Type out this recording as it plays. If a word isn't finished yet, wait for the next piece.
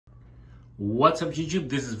What's up YouTube,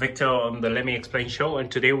 this is Victor on the Let Me Explain show, and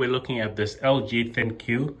today we're looking at this LG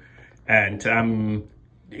ThinQ. And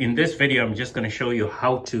in this video I'm just going to show you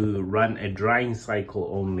how to run a drying cycle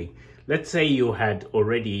only. Let's say you had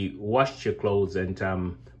already washed your clothes and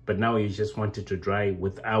but now you just wanted to dry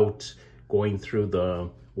without going through the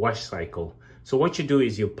wash cycle. So what you do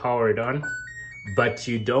is you power it on, but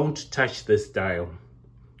you don't touch this dial.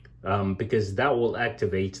 Because that will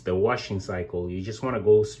activate the washing cycle. You just want to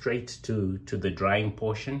go straight to the drying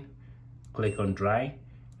portion. Click on dry,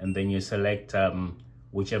 and then you select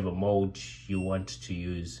whichever mode you want to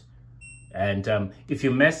use. And if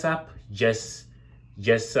you mess up, just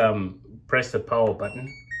press the power button,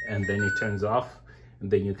 and then it turns off,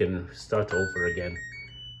 and then you can start over again.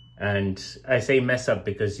 And I say mess up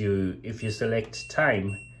because if you select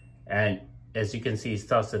time, and as you can see, it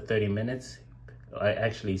starts at 30 minutes. I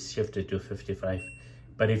actually shifted to 55,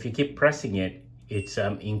 but if you keep pressing it, it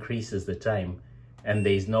increases the time, and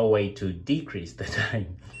there's no way to decrease the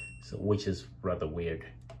time, so which is rather weird.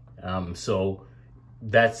 So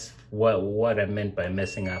that's what I meant by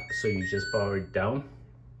messing up. So you just power it down.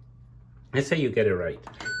 Let's say you get it right?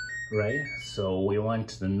 So we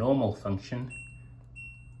want the normal function.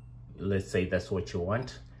 Let's say that's what you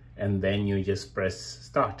want, and then you just press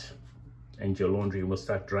start, and your laundry will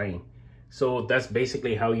start drying. So that's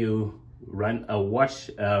basically how you run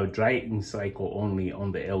a drying cycle only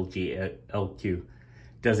on the LG ThinQ.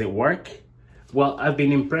 Does it work? Well, I've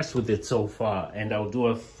been impressed with it so far, and I'll do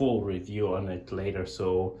a full review on it later.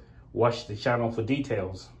 So watch the channel for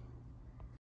details.